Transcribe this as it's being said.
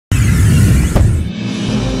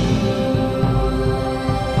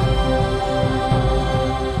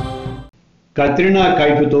కత్రినా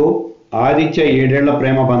కైఫ్తో ఆదిత్య 7 ఏళ్ల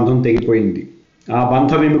ప్రేమ బంధం తెగిపోయింది. ఆ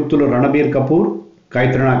బంధ విముక్తులు రణబీర్ కపూర్,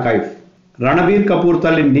 కైత్రినా కైఫ్. రణబీర్ కపూర్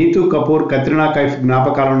తల్లి నీతూ కపూర్ కత్రినా కైఫ్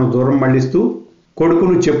జ్ఞాపకాలను దూరం మళ్లిస్తూ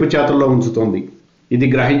కొడుకును చెప్పుచేతల్లో ఉంచుతోంది. ఇది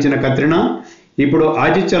గ్రహించిన కత్రినా ఇప్పుడు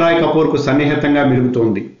ఆదిత్య రాయ్ కపూర్కు సన్నిహితంగా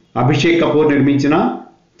మెలుగుతోంది. అభిషేక్ కపూర్ నిర్మించిన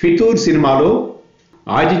ఫితూర్ సినిమాలో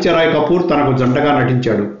ఆదిత్య రాయ్ కపూర్ తనకు జంటగా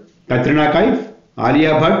నటించాడు. కత్రినా కైఫ్,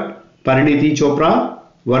 ఆలియా భట్, పరిణీతి చోప్రా,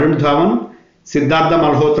 వరుణ్ ధావన్, సిద్ధార్థ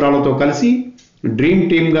మల్హోత్రాలతో కలిసి డ్రీమ్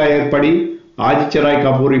టీమ్గా ఏర్పడి ఆదిత్య రాయ్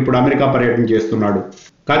కపూర్ ఇప్పుడు అమెరికా పర్యటన చేస్తున్నాడు.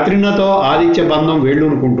 కత్రినాతో ఆదిత్య బంధం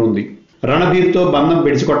వేళ్లూనుకుంటుంది. రణబీర్తో బంధం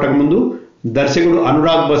పెడిచికొట్టక ముందు దర్శకుడు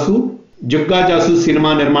అనురాగ్ బసు జుగ్గా జాసూస్ సినిమా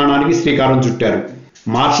నిర్మాణానికి శ్రీకారం చుట్టారు.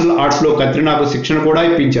 మార్షల్ ఆర్ట్స్లో కత్రినాకు శిక్షణ కూడా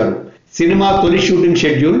ఇప్పించారు. సినిమా తొలి షూటింగ్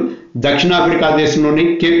షెడ్యూల్ దక్షిణాఫ్రికా దేశంలోని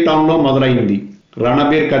కేప్ టౌన్లో మొదలైంది.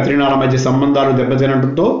 రణబీర్ కత్రినాల మధ్య సంబంధాలు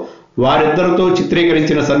దెబ్బతినడంతో వారిద్దరితో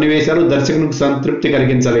చిత్రీకరించిన సన్నివేశాలు దర్శకునికి సంతృప్తి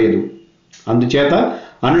కలిగించలేదు. అందుచేత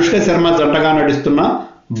అనుష్క శర్మ జంటగా నటిస్తున్న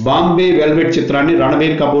బాంబే వెల్వెట్ చిత్రాన్ని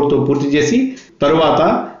రణబీర్ కపూర్తో పూర్తి చేసి తరువాత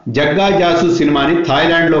జగ్గా జాసూస్ సినిమాని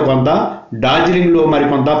థాయిలాండ్లో కొంత, డార్జిలింగ్లో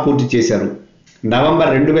మరికొంత పూర్తి చేశారు.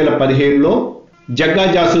 నవంబర్ 2017లో జగ్గా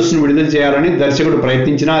జాసూస్ను విడుదల చేయాలని దర్శకుడు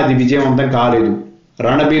ప్రయత్నించినా అది విజయవంతం కాలేదు.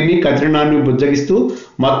 రణబీర్ని, కత్రినాని బుజ్జగిస్తూ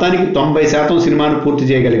మొత్తానికి 90% సినిమాను పూర్తి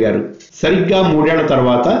చేయగలిగారు. సరిగ్గా 3 ఏళ్ల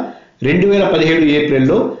తర్వాత 2017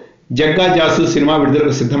 ఏప్రిల్లో జగ్గా జాసూస్ సినిమా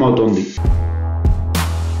విడుదలకు సిద్ధమవుతోంది.